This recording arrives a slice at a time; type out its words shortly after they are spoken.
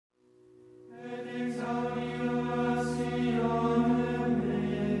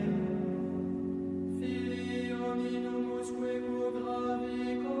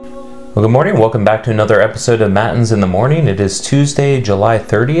Well, good morning. Welcome back to another episode of Matins in the Morning. It is Tuesday, July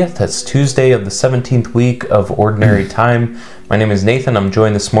 30th. That's Tuesday of the 17th week of Ordinary Time. My name is Nathan. I'm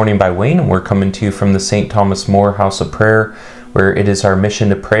joined this morning by Wayne, and we're coming to you from the St. Thomas More House of Prayer, where it is our mission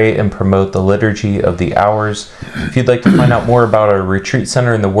to pray and promote the Liturgy of the Hours. If you'd like to find out more about our retreat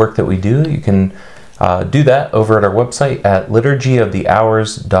center and the work that we do, you can do that over at our website at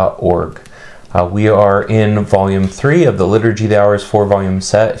liturgyofthehours.org. We are in Volume 3 of the Liturgy of the Hours 4-volume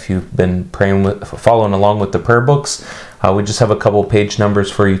set. If you've been following along with the prayer books, we just have a couple page numbers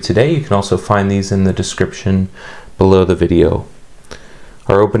for you today. You can also find these in the description below the video.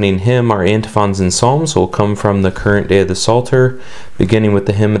 Our opening hymn, our Antiphons and Psalms, will come from the current day of the Psalter, beginning with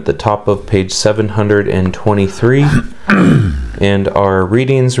the hymn at the top of page 723. And our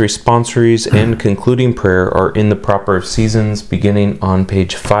readings, responsories, and concluding prayer are in the proper seasons, beginning on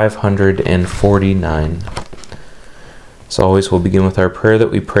page 549. As always, we'll begin with our prayer that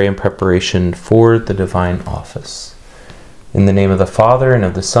we pray in preparation for the divine office. In the name of the Father, and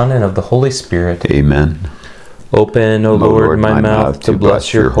of the Son, and of the Holy Spirit. Amen. Open, O Lord, my mouth to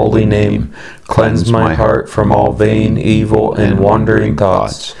bless your holy name. Cleanse my heart from all vain, evil, and wandering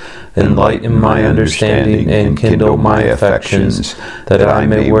thoughts. Enlighten my understanding and kindle my affections, that I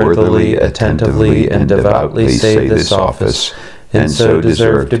may worthily, attentively, and devoutly say this office, and so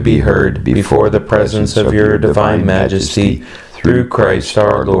deserve to be heard before the presence of your divine Majesty, through Christ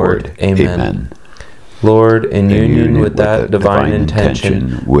our Lord. Amen. Lord, in union with that divine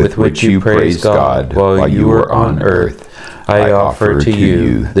intention with which you praise God while you are on earth, I offer to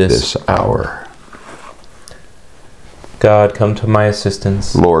you this hour. God, come to my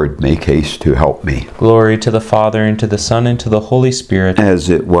assistance. Lord, make haste to help me. Glory to the Father, and to the Son, and to the Holy Spirit. As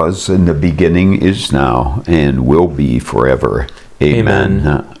it was in the beginning, is now, and will be forever. Amen.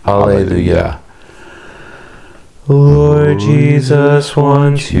 Alleluia. Lord Jesus,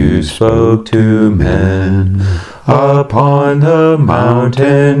 once you spoke to men upon the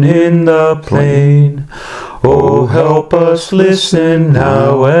mountain in the plain. Oh, help us listen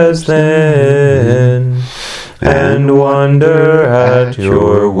now as then, and wonder at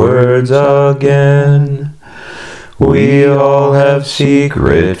your words again. We all have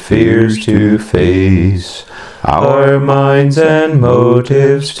secret fears to face, our minds and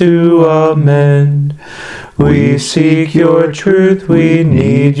motives to amend. We seek your truth, we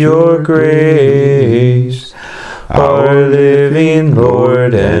need your grace, our living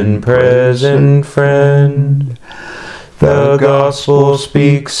Lord and present friend. The gospel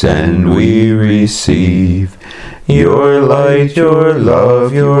speaks and we receive your light, your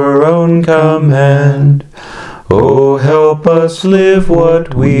love, your own command. Oh, help us live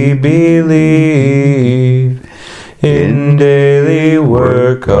what we believe in daily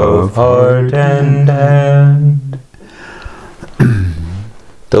work of heart and hand.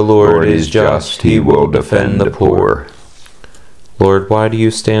 The Lord is just, he will defend the poor. Lord, why do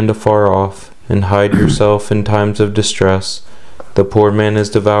you stand afar off and hide yourself in times of distress? The poor man is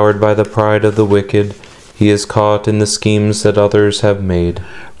devoured by the pride of the wicked. He is caught in the schemes that others have made.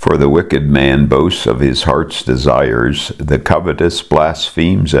 For the wicked man boasts of his heart's desires. The covetous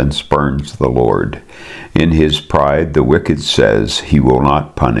blasphemes and spurns the Lord. In his pride the wicked says, he will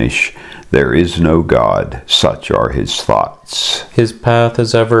not punish. There is no God. Such are his thoughts. His path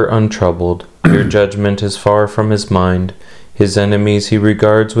is ever untroubled. Your judgment is far from his mind. His enemies he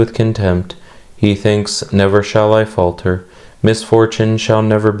regards with contempt. He thinks, never shall I falter. Misfortune shall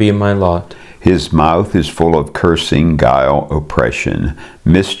never be my lot. His mouth is full of cursing, guile, oppression,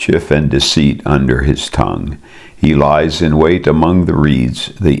 mischief and deceit under his tongue. He lies in wait among the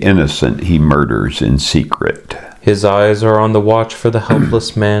reeds. The innocent he murders in secret. His eyes are on the watch for the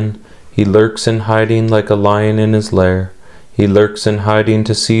helpless man. He lurks in hiding like a lion in his lair. He lurks in hiding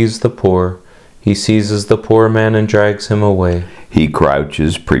to seize the poor. He seizes the poor man and drags him away. He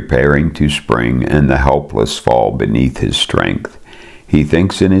crouches, preparing to spring, and the helpless fall beneath his strength. He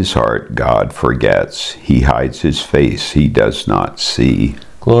thinks in his heart, God forgets. He hides his face, he does not see.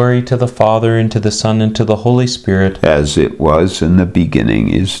 Glory to the Father, and to the Son, and to the Holy Spirit. As it was in the beginning,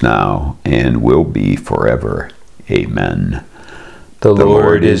 is now, and will be forever. Amen. The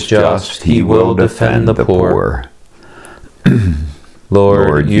Lord is just, he will defend the poor.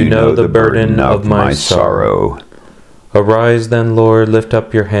 Lord, you know the burden of my sorrow. Arise then, Lord, lift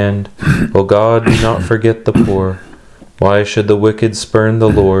up your hand. O God, do not forget the poor. Why should the wicked spurn the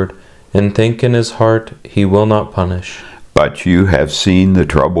Lord, and think in his heart he will not punish? But you have seen the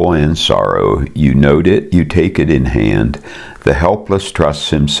trouble and sorrow. You note it, you take it in hand. The helpless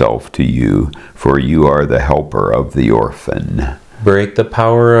trusts himself to you, for you are the helper of the orphan. Break the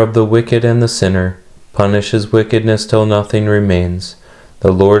power of the wicked and the sinner. Punish his wickedness till nothing remains.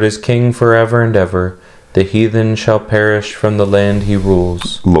 The Lord is king forever and ever. The heathen shall perish from the land he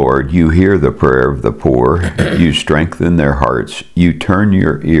rules. Lord, you hear the prayer of the poor. You strengthen their hearts. You turn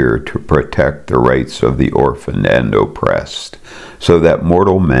your ear to protect the rights of the orphan and oppressed, so that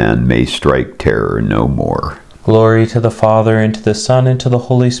mortal man may strike terror no more. Glory to the Father, and to the Son, and to the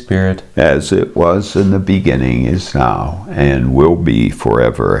Holy Spirit. As it was in the beginning, is now, and will be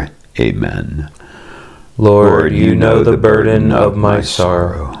forever. Amen. Lord, you know the burden of my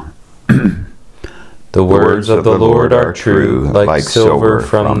sorrow. The words of the Lord are true, like silver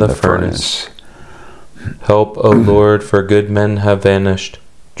from the furnace. Help, O Lord, for good men have vanished.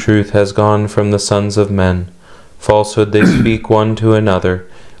 Truth has gone from the sons of men. Falsehood they speak one to another,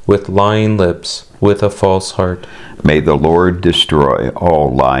 with lying lips, with a false heart. May the Lord destroy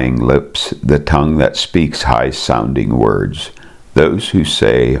all lying lips, the tongue that speaks high-sounding words. Those who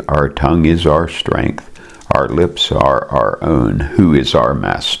say, our tongue is our strength, our lips are our own, who is our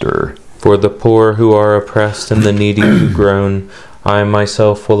master? For the poor who are oppressed and the needy who groan, I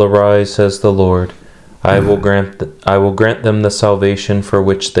myself will arise, says the Lord. I will grant them the salvation for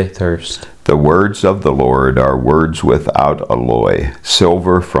which they thirst. The words of the Lord are words without alloy,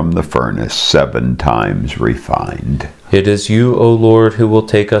 silver from the furnace, 7 times refined. It is you, O Lord, who will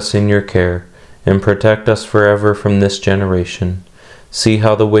take us in your care, and protect us forever from this generation. See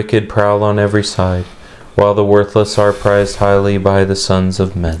how the wicked prowl on every side, while the worthless are prized highly by the sons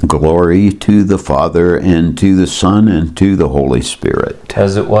of men. Glory to the Father, and to the Son, and to the Holy Spirit.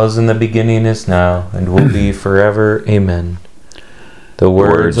 As it was in the beginning, is now, and will be forever. Amen. The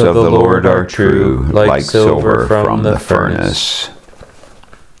words of the Lord are true, like silver from the furnace.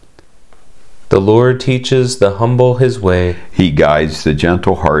 The Lord teaches the humble his way. He guides the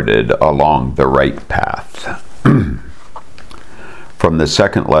gentle-hearted along the right path. From the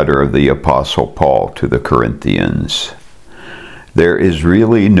second letter of the Apostle Paul to the Corinthians. There is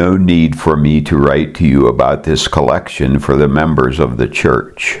really no need for me to write to you about this collection for the members of the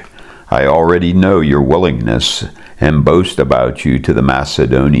church. I already know your willingness and boast about you to the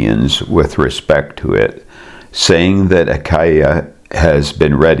Macedonians with respect to it, saying that Achaia has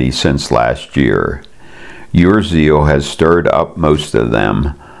been ready since last year. Your zeal has stirred up most of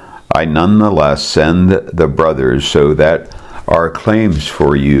them. I nonetheless send the brothers so that our claims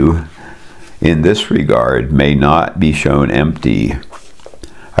for you in this regard may not be shown empty.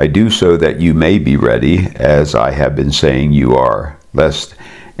 I do so that you may be ready, as I have been saying you are, lest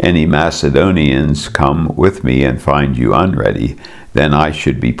any Macedonians come with me and find you unready. Then I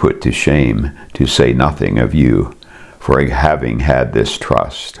should be put to shame, to say nothing of you, for having had this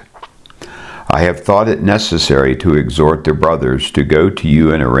trust. I have thought it necessary to exhort the brothers to go to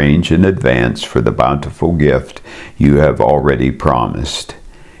you and arrange in advance for the bountiful gift you have already promised.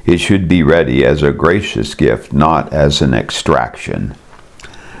 It should be ready as a gracious gift, not as an extraction.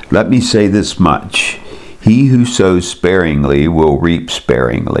 Let me say this much. He who sows sparingly will reap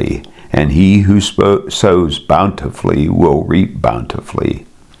sparingly, and he who sows bountifully will reap bountifully.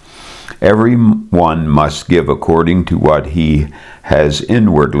 Everyone must give according to what he has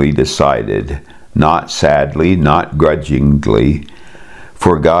inwardly decided, not sadly, not grudgingly,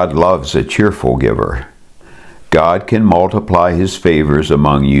 for God loves a cheerful giver. God can multiply his favors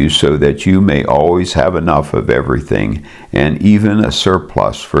among you so that you may always have enough of everything, and even a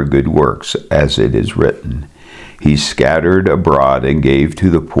surplus for good works, as it is written. He scattered abroad and gave to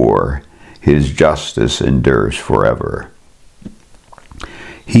the poor. His justice endures forever.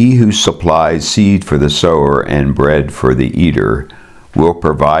 He who supplies seed for the sower and bread for the eater will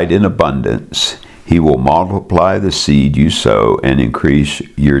provide in abundance. He will multiply the seed you sow and increase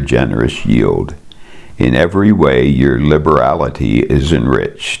your generous yield. In every way your liberality is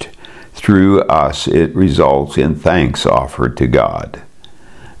enriched. Through us it results in thanks offered to God.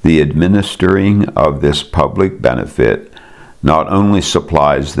 The administering of this public benefit not only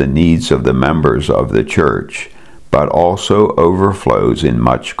supplies the needs of the members of the church, but also overflows in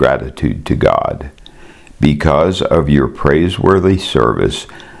much gratitude to God. Because of your praiseworthy service,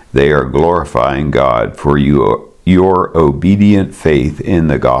 they are glorifying God for your obedient faith in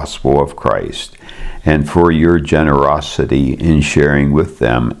the gospel of Christ, and for your generosity in sharing with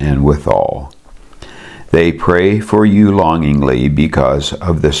them and with all. They pray for you longingly because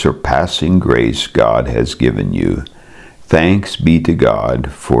of the surpassing grace God has given you. Thanks be to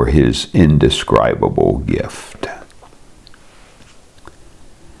God for his indescribable gift.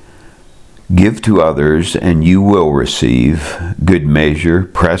 Give to others, and you will receive. Good measure,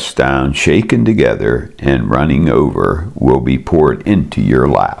 pressed down, shaken together, and running over, will be poured into your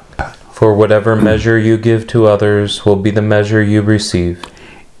lap. For whatever measure you give to others will be the measure you receive.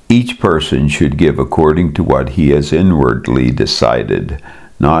 Each person should give according to what he has inwardly decided,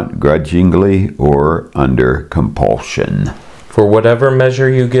 not grudgingly or under compulsion. For whatever measure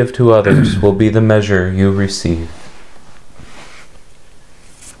you give to others will be the measure you receive.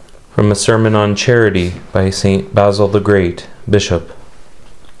 From a sermon on charity by St. Basil the Great, Bishop.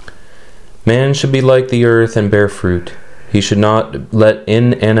 Man should be like the earth and bear fruit. He should not let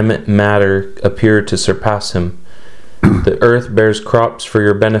inanimate matter appear to surpass him. The earth bears crops for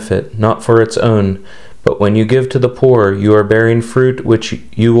your benefit, not for its own, but when you give to the poor, you are bearing fruit which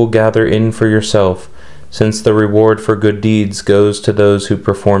you will gather in for yourself, since the reward for good deeds goes to those who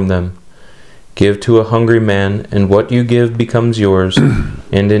perform them. Give to a hungry man, and what you give becomes yours,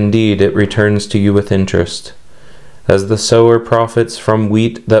 and indeed it returns to you with interest. As the sower profits from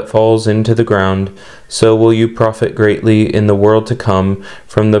wheat that falls into the ground, so will you profit greatly in the world to come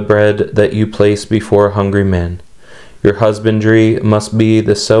from the bread that you place before a hungry man. Your husbandry must be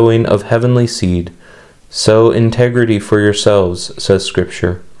the sowing of heavenly seed. Sow integrity for yourselves, says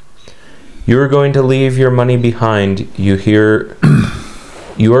Scripture. You are going to leave your money behind you here.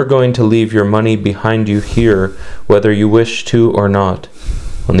 You are going to leave your money behind you here, whether you wish to or not.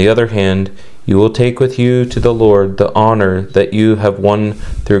 On the other hand, you will take with you to the Lord the honor that you have won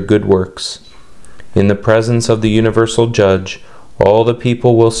through good works. In the presence of the universal judge, all the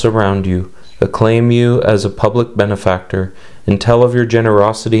people will surround you, acclaim you as a public benefactor, and tell of your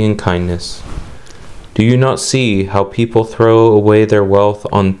generosity and kindness. Do you not see how people throw away their wealth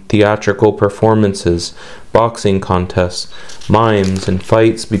on theatrical performances, boxing contests, mimes, and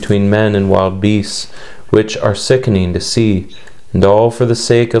fights between men and wild beasts, which are sickening to see, and all for the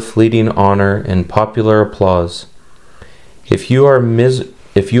sake of fleeting honor and popular applause? If you are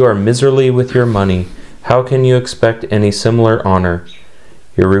miserly with your money, how can you expect any similar honor?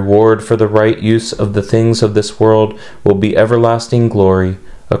 Your reward for the right use of the things of this world will be everlasting glory,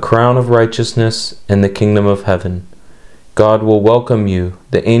 a crown of righteousness, and the kingdom of heaven. God will welcome you,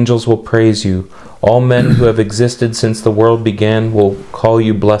 the angels will praise you, all men who have existed since the world began will call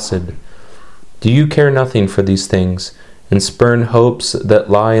you blessed. Do you care nothing for these things, and spurn hopes that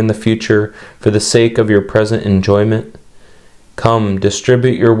lie in the future for the sake of your present enjoyment? Come,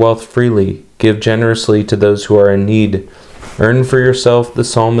 distribute your wealth freely, give generously to those who are in need. Earn for yourself the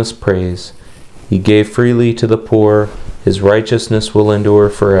psalmist's praise. He gave freely to the poor, his righteousness will endure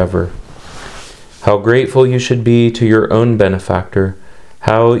forever. How grateful you should be to your own benefactor,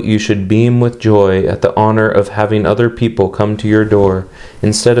 how you should beam with joy at the honor of having other people come to your door,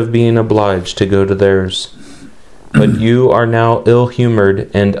 instead of being obliged to go to theirs. But you are now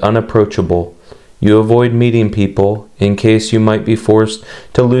ill-humored and unapproachable. You avoid meeting people, in case you might be forced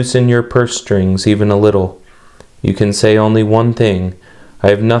to loosen your purse strings even a little. You can say only one thing: I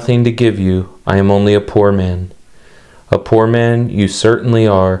have nothing to give you, I am only a poor man. A poor man you certainly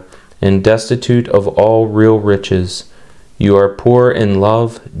are, and destitute of all real riches. You are poor in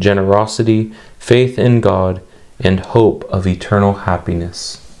love, generosity, faith in God, and hope of eternal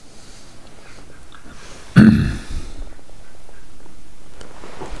happiness.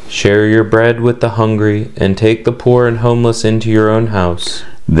 Share your bread with the hungry, and take the poor and homeless into your own house.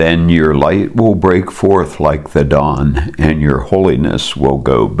 Then your light will break forth like the dawn, and your holiness will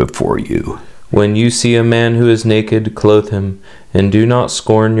go before you. When you see a man who is naked, clothe him, and do not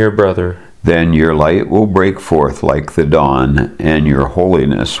scorn your brother. Then your light will break forth like the dawn, and your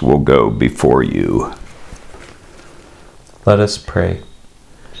holiness will go before you. Let us pray.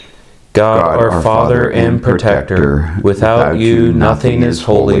 God, our Father and Protector, without you nothing is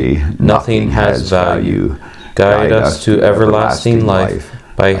holy, nothing has value. Guide us to everlasting life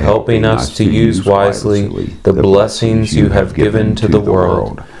by helping us to use wisely the blessings you have given to the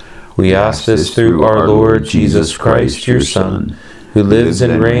world. We ask this through our Lord Jesus Christ, your Son, who lives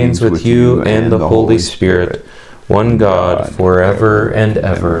and reigns with you and the Holy Spirit, one God, forever and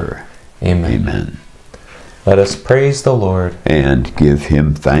ever. Amen. Amen. Let us praise the Lord and give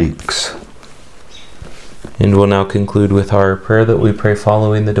him thanks. And we'll now conclude with our prayer that we pray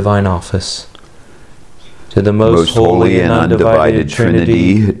following the divine office. To the most holy and undivided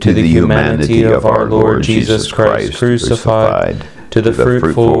Trinity, to the humanity of our Lord Jesus Christ crucified, to the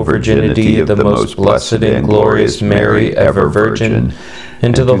fruitful virginity of the most blessed and glorious Mary, ever Virgin,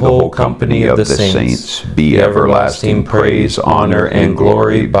 and to the whole company of the saints, be everlasting praise, honor, and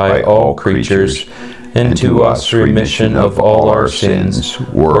glory by all creatures, and to us remission of all our sins,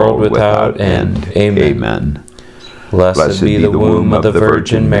 world without end. Amen. Blessed be the womb of the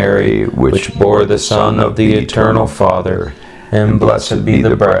Virgin Mary, which bore the Son of the Eternal Father, and blessed be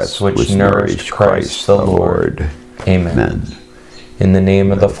the breast which nourished Christ the Lord. Amen. In the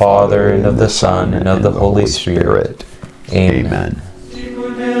name of the Father, and of the Son, and of the Holy Spirit. Amen.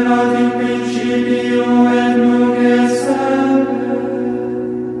 erat in principio et nunc et semper,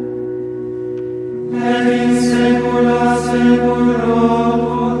 et in saecula saeculorum.